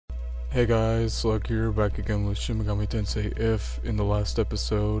Hey guys, Slug here, back again with Shin Megami Tensei. If in the last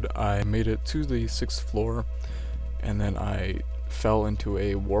episode I made it to the 6th floor, and then I fell into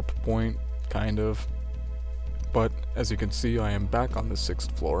a warp point, kind of. But as you can see, I am back on the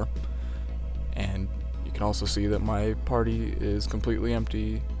 6th floor, and you can also see that my party is completely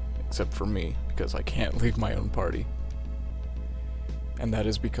empty, except for me, because I can't leave my own party. And that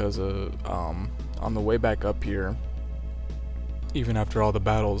is because on the way back up here, even after all the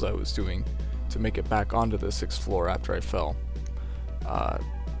battles I was doing to make it back onto the 6th floor after I fell,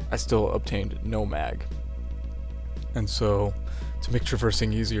 I still obtained no mag. And so, to make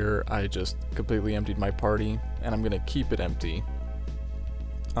traversing easier, I just completely emptied my party, and I'm gonna keep it empty,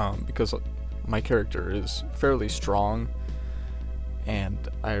 because my character is fairly strong, and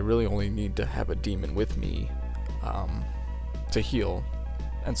I really only need to have a demon with me to heal.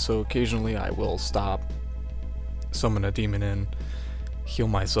 And so occasionally I will stop, summon a demon in, heal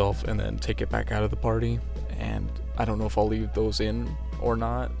myself, and then take it back out of the party. And I don't know if I'll leave those in or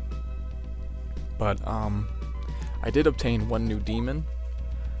not, but I did obtain one new demon,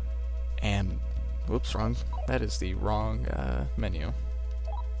 and whoops, that is the wrong menu.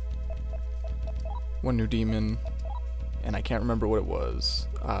 One new demon, and I can't remember what it was.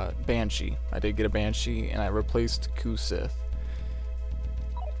 Banshee. I did get a Banshee, and I replaced Kusith.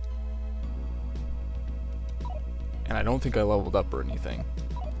 And I don't think I leveled up or anything.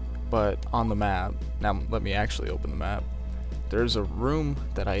 But on the map, now let me actually open the map, there's a room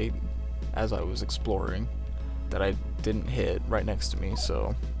that as I was exploring, that I didn't hit right next to me,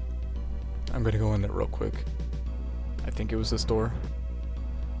 so I'm gonna go in there real quick. I think it was this door.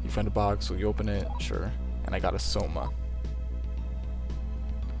 You find a box, so you open it, sure, and I got a Soma.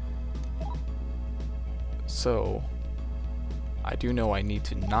 So, I do know I need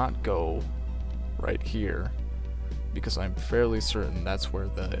to not go right here, because I'm fairly certain that's where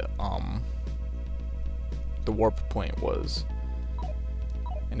the warp point was.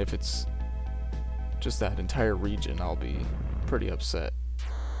 And if it's just that entire region, I'll be pretty upset.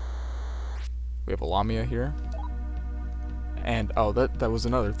 We have a Lamia here. And oh, that was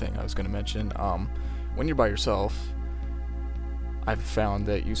another thing I was going to mention. When you're by yourself, I've found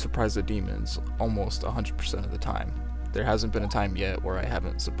that you surprise the demons almost 100% of the time. There hasn't been a time yet where I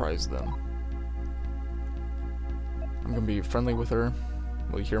haven't surprised them. I'm gonna be friendly with her.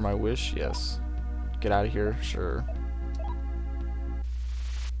 Will you hear my wish? Yes. Get out of here? Sure.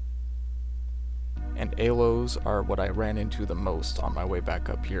 And Alos are what I ran into the most on my way back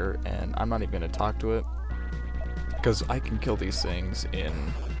up here, and I'm not even gonna talk to it, because I can kill these things in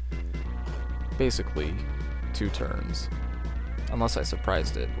basically 2 turns. Unless I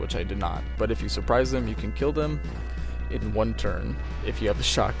surprised it, which I did not. But if you surprise them, you can kill them in 1 turn if you have a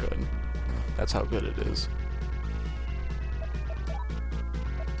shotgun. That's how good it is.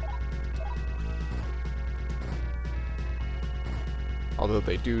 Although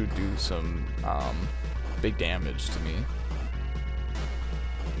they do some big damage to me.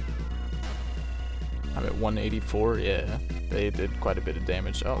 I'm at 184, yeah. They did quite a bit of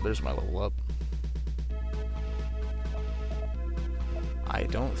damage. Oh, there's my level up. I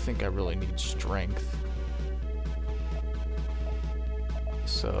don't think I really need strength.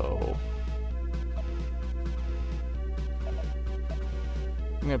 So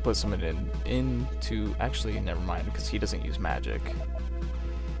I'm gonna put someone into actually, never mind, because he doesn't use magic.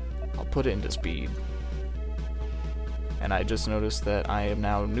 I'll put it into speed. And I just noticed that I am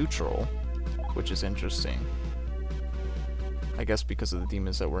now neutral, which is interesting. I guess because of the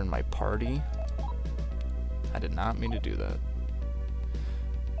demons that were in my party. I did not mean to do that.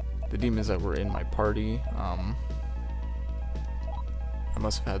 The demons that were in my party, I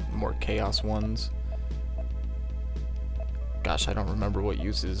must have had more chaos ones. Gosh, I don't remember what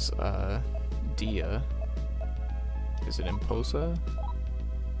uses Dia. Is it Imposa?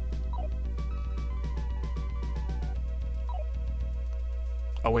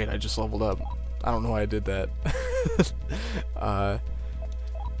 Oh wait, I just leveled up. I don't know why I did that. I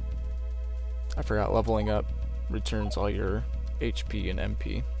forgot leveling up returns all your HP and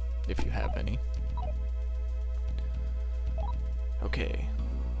MP, if you have any. Okay.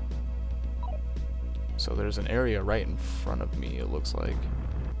 So there's an area right in front of me, it looks like.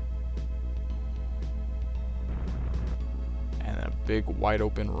 And a big wide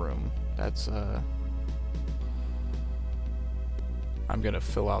open room. That's I'm gonna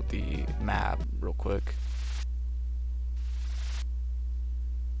fill out the map real quick.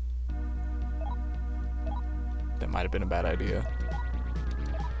 That might have been a bad idea.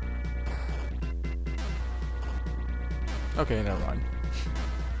 Okay, never mind.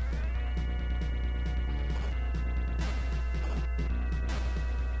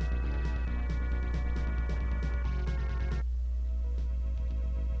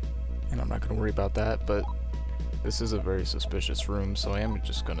 not gonna worry about that, but this is a very suspicious room, so I am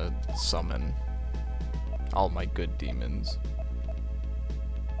just gonna summon all my good demons.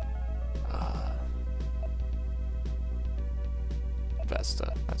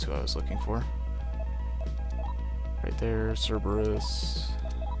 Vesta, that's who I was looking for. Right there, Cerberus.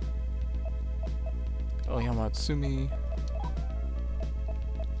 Oh, Yamatsumi.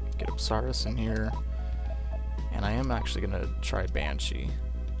 Get Apsaris in here. And I am actually gonna try Banshee.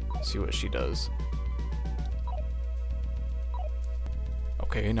 See what she does.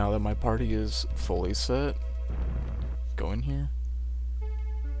 Okay, now that my party is fully set, go in here.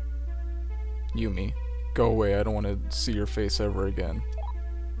 Yumi, go away. I don't want to see your face ever again.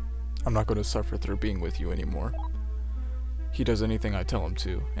 I'm not going to suffer through being with you anymore. He does anything I tell him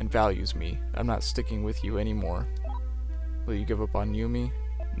to, and values me. I'm not sticking with you anymore. Will you give up on Yumi?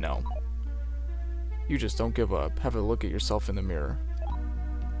 No. You just don't give up. Have a look at yourself in the mirror.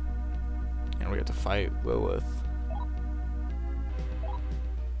 And we have to fight Lilith.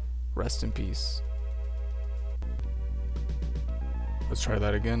 Rest in peace. Let's try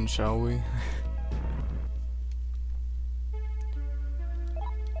that again, shall we?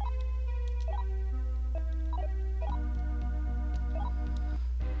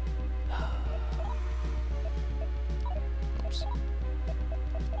 Oops.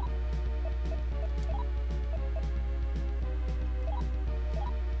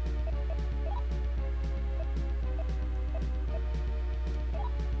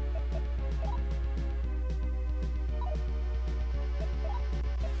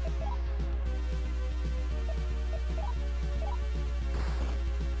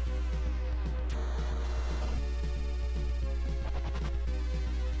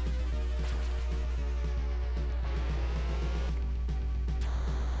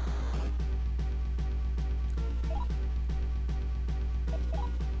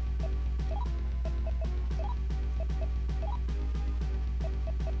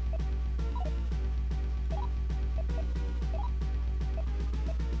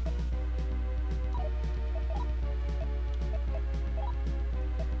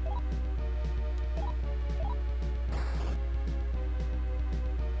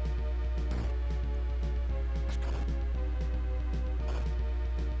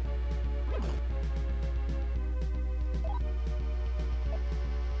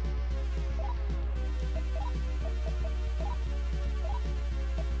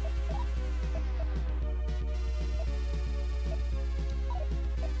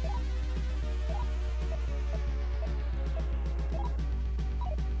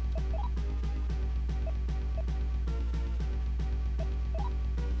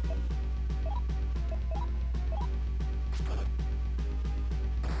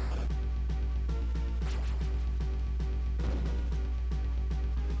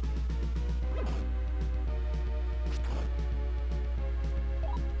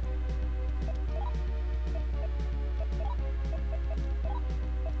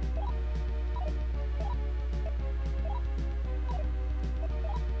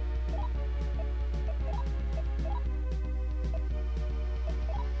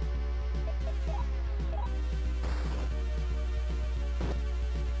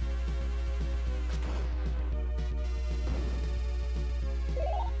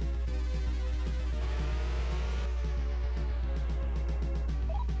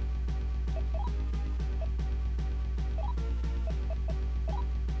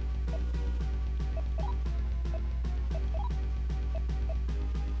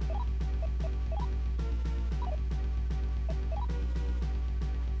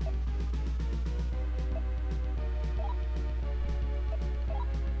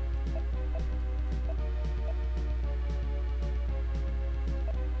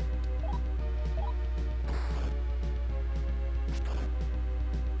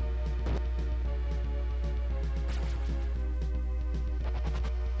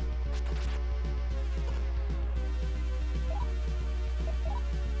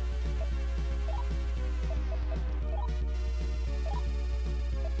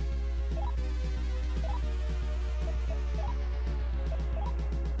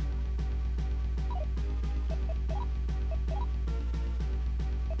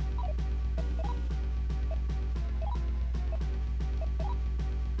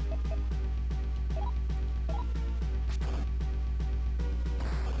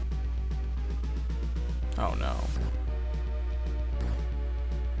 Oh no.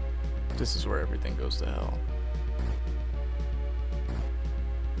 This is where everything goes to hell.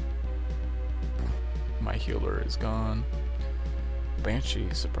 My healer is gone.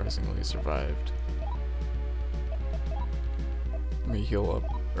 Banshee surprisingly survived. Let me heal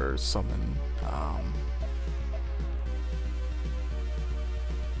up or summon,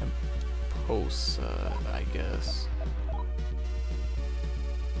 Imposa, I guess.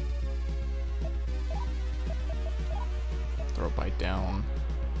 Throw a bite down.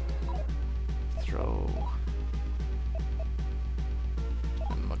 Throw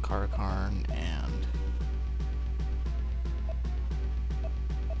a Makarakarn and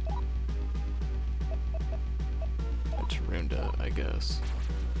a Tarunda, I guess.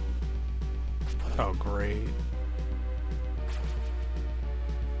 Oh, great.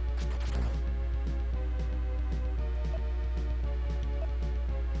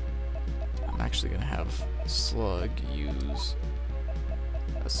 I'm actually gonna have Slug use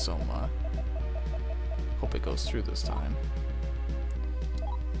a Soma. Hope it goes through this time.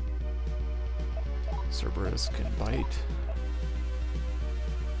 Cerberus can bite.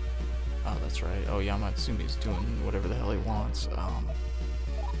 Oh, that's right. Oh, Yamatsumi's doing whatever the hell he wants.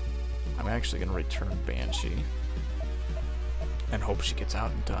 I'm actually gonna return Banshee and hope she gets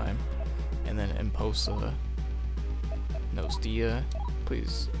out in time. And then Imposa knows Dia.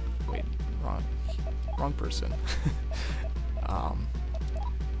 Please, wait, wrong person.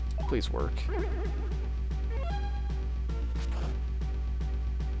 Please work.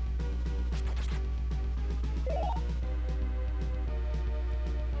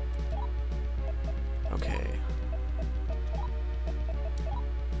 Okay.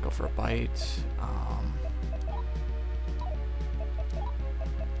 Go for a bite.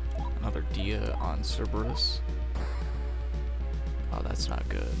 Another Dia on Cerberus. Oh, that's not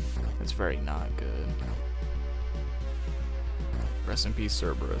good. That's very not good. Rest in peace,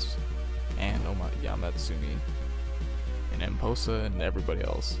 Cerberus. And Yamatsumi. And Imposa and everybody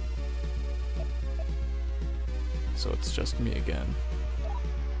else. So it's just me again.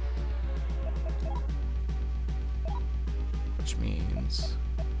 Which means...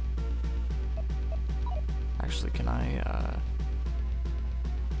 Actually, can I,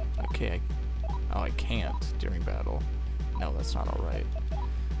 Okay, I can't during battle. No, that's not alright.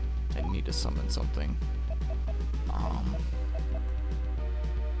 I need to summon something.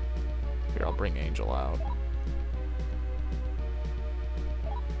 Here, I'll bring Angel out.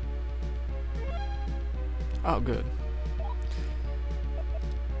 Oh, good.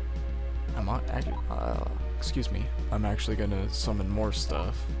 Excuse me. I'm actually gonna summon more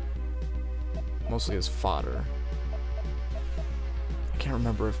stuff. Mostly as fodder. I can't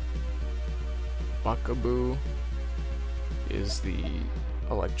remember if Bakaboo is the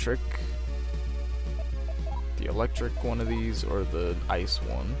electric one of these or the ice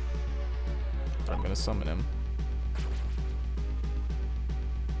one. But I'm gonna summon him.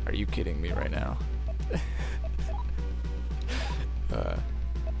 Are you kidding me right now?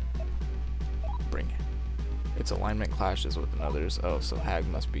 Bring it. Its alignment clashes with another's. Oh, so Hag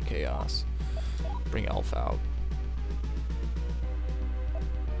must be chaos. Bring Elf out.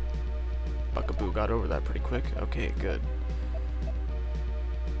 Bakaboo got over that pretty quick. Okay, good.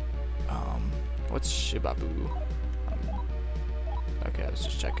 What's Shibaboo? Okay, I was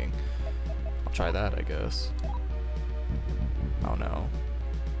just checking. I'll try that, I guess. Oh no.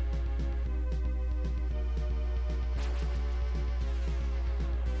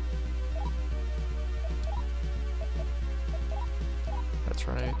 That's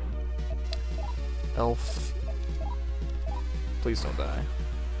right. Elf. Please don't die.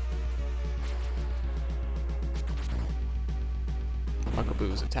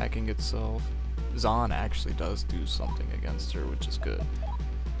 Bakaboo's attacking itself. Zahn actually does do something against her, which is good.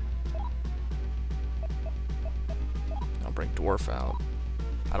 I'll bring Dwarf out.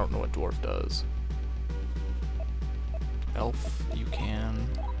 I don't know what Dwarf does. Elf, you can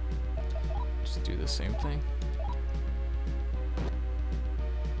just do the same thing.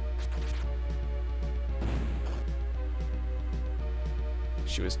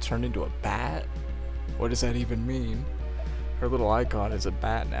 She was turned into a bat? What does that even mean? Her little icon is a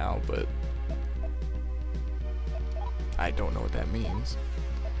bat now, but I don't know what that means.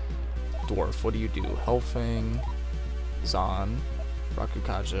 Dwarf, what do you do? Hellfang, Zahn,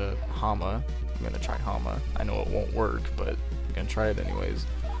 Rakukaja, Hama. I'm gonna try Hama. I know it won't work, but I'm gonna try it anyways.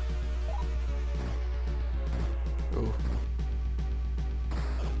 Ooh.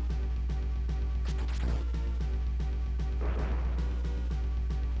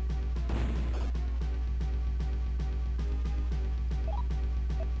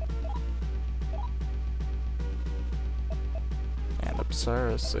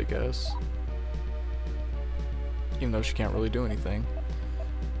 Cyrus, I guess. Even though she can't really do anything.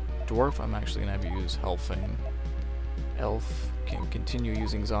 Dwarf, I'm actually gonna have you use Hellfang. Elf can continue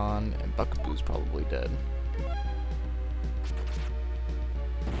using Zahn, and Bakaboo's probably dead.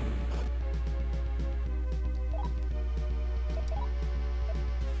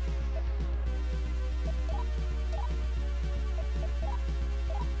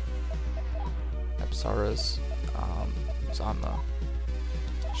 Apsaras. Zanma.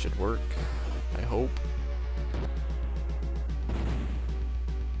 Should work, I hope.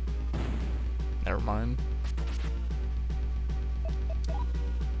 Never mind.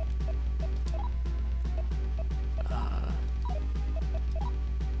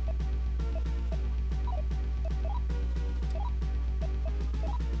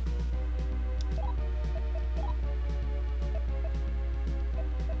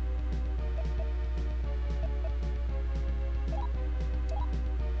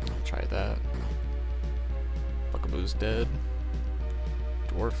 Try that. Buckaboo's dead.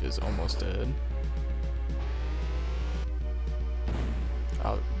 Dwarf is almost dead.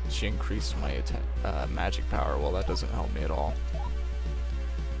 Oh, she increased my magic power. Well, that doesn't help me at all.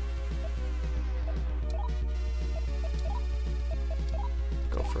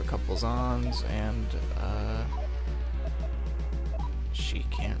 Go for a couple Zons, and she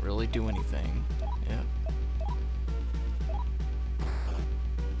can't really do anything. Yep.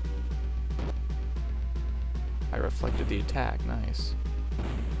 I reflected the attack, nice.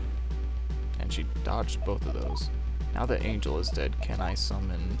 And she dodged both of those. Now that Angel is dead, can I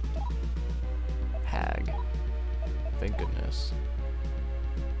summon Hag? Thank goodness.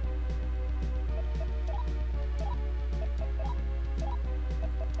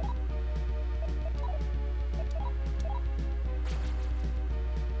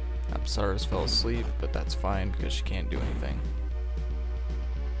 Apsaras fell asleep, but that's fine because she can't do anything.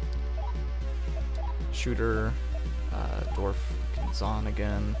 Shooter, Dwarf can Zon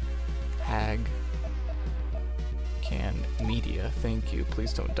again. Hag can Media. Thank you.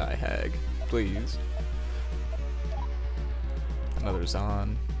 Please don't die, Hag. Please. Another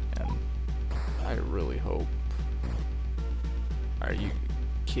Zon, and I really hope. Are you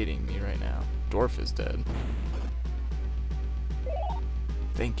kidding me right now? Dwarf is dead.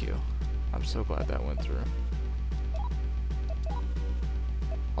 Thank you. I'm so glad that went through.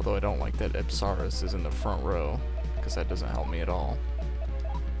 Although I don't like that Apsaras is in the front row, because that doesn't help me at all.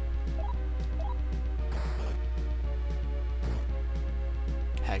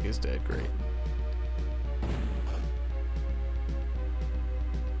 Hag is dead, great.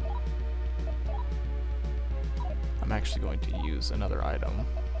 I'm actually going to use another item.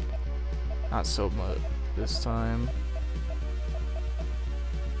 Not so much this time.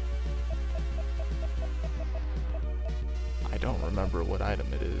 I don't remember what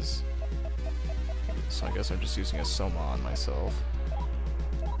item it is, so I guess I'm just using a Soma on myself.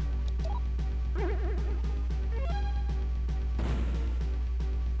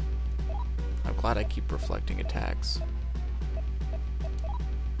 I'm glad I keep reflecting attacks.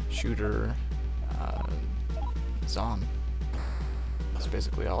 Shooter, Zon. That's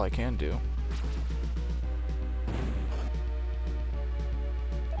basically all I can do.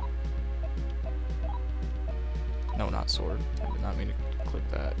 No, not sword. I did not mean to click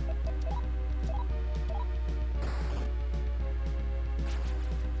that.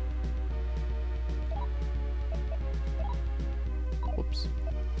 Whoops.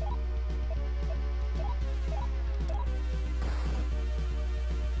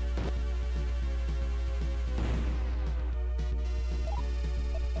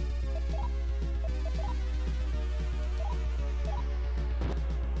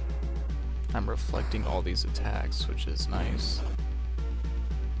 I'm reflecting all these attacks, which is nice.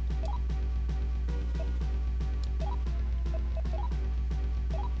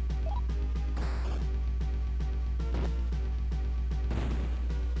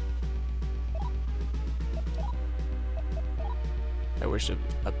 I wish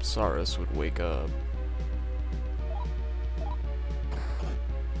Apsaras would wake up.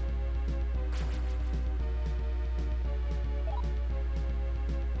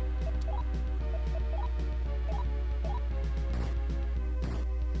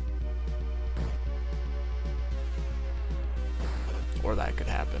 Or that could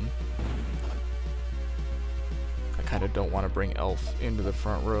happen. I kind of don't want to bring Elf into the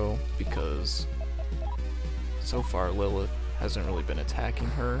front row because so far Lilith hasn't really been attacking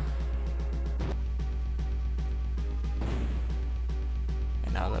her.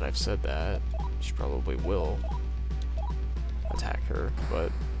 And now that I've said that, she probably will attack her,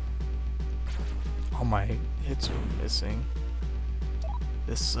 but all my hits are missing.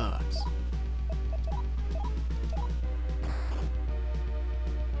 This sucks.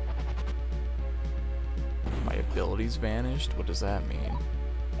 My abilities vanished? What does that mean?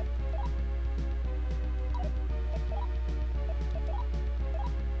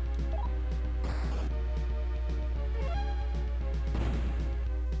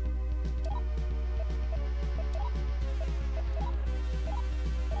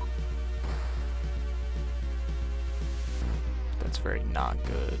 That's very not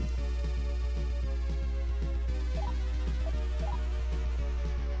good.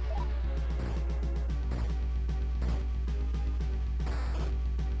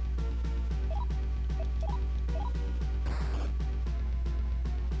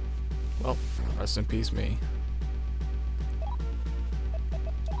 Well, rest in peace, me.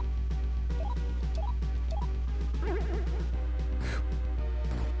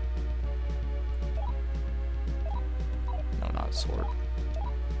 No, not a sword.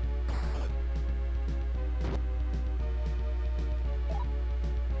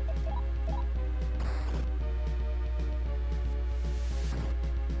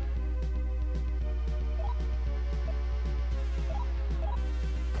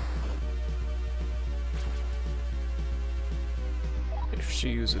 If she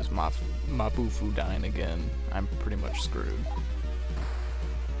uses Mabufu Dine again, I'm pretty much screwed.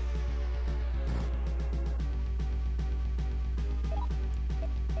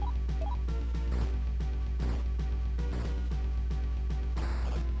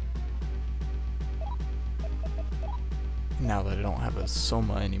 Now that I don't have a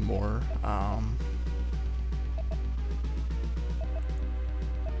Soma anymore, I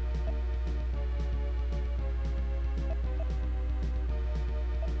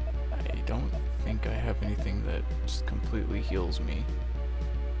don't think I have anything that just completely heals me.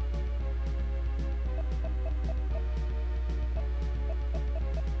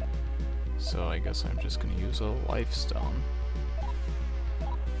 So I guess I'm just gonna use a life stone.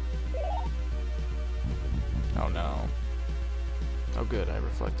 Oh no. Oh good, I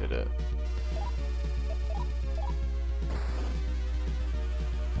reflected it.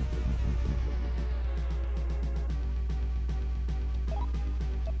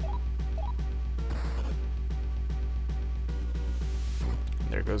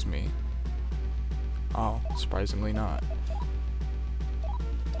 There goes me. Oh, surprisingly not.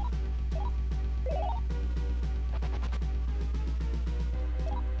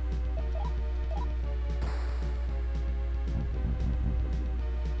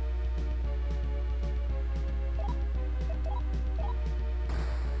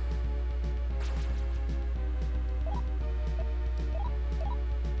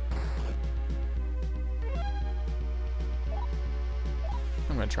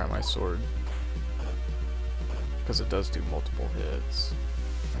 I'm gonna try my sword, because it does do multiple hits.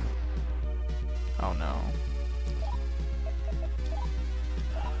 Oh no.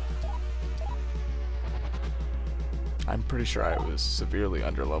 I'm pretty sure I was severely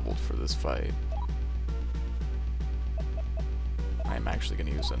underleveled for this fight. I'm actually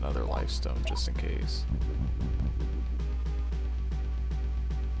gonna use another life stone just in case.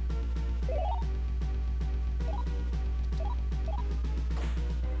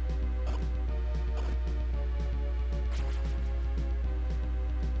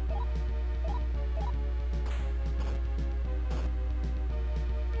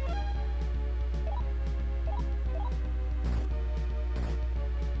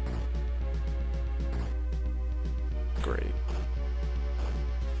 Great.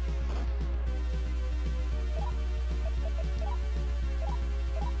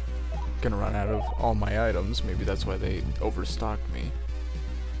 Gonna run out of all my items. Maybe that's why they overstocked me.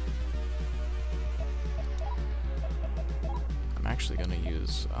 I'm actually gonna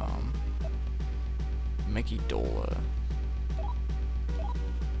use Mekidola.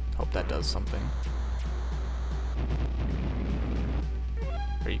 Hope that does something.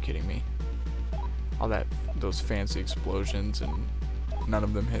 Are you kidding me? All those fancy explosions and none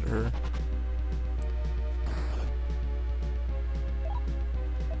of them hit her.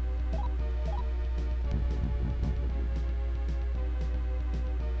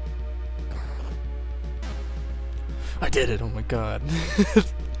 I did it, oh my god.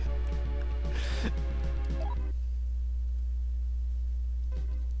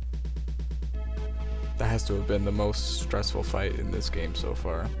 That has to have been the most stressful fight in this game so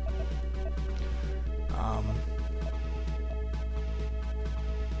far.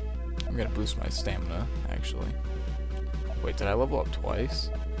 I'm gonna boost my stamina, actually. Wait, did I level up twice?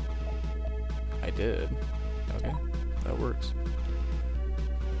 I did. Okay, that works.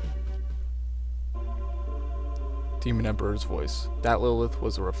 Demon Emperor's voice. That Lilith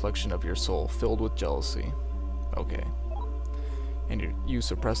was a reflection of your soul, filled with jealousy. Okay. And you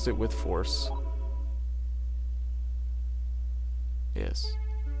suppressed it with force. Yes.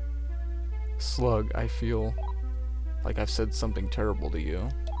 Slug, I feel like I've said something terrible to you.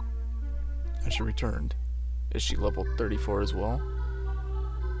 And she returned. Is she level 34 as well?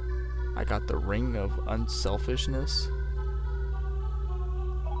 I got the ring of unselfishness.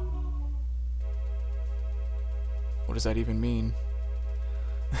 What does that even mean?